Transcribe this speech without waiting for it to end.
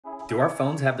Do our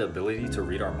phones have the ability to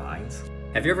read our minds?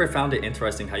 Have you ever found it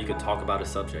interesting how you could talk about a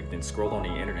subject and scroll on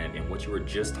the internet and what you were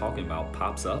just talking about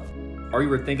pops up? Or you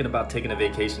were thinking about taking a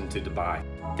vacation to Dubai.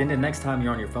 Then the next time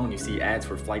you're on your phone, you see ads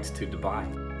for flights to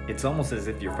Dubai. It's almost as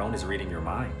if your phone is reading your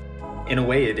mind. In a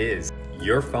way, it is.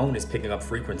 Your phone is picking up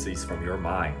frequencies from your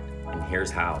mind, and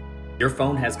here's how. Your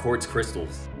phone has quartz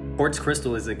crystals. Quartz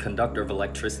crystal is a conductor of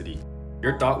electricity.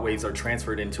 Your thought waves are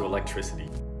transferred into electricity.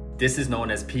 This is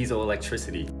known as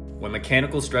piezoelectricity, when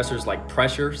mechanical stressors like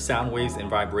pressure, sound waves, and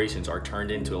vibrations are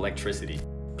turned into electricity.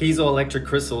 Piezoelectric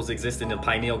crystals exist in the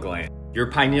pineal gland.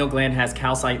 Your pineal gland has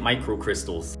calcite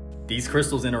microcrystals. These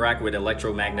crystals interact with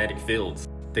electromagnetic fields.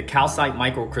 The calcite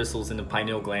microcrystals in the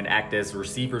pineal gland act as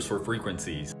receivers for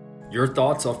frequencies. Your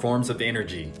thoughts are forms of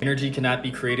energy. Energy cannot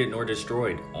be created nor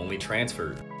destroyed, only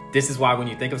transferred. This is why when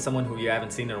you think of someone who you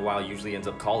haven't seen in a while usually ends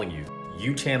up calling you,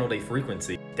 you channeled a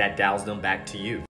frequency that dials them back to you.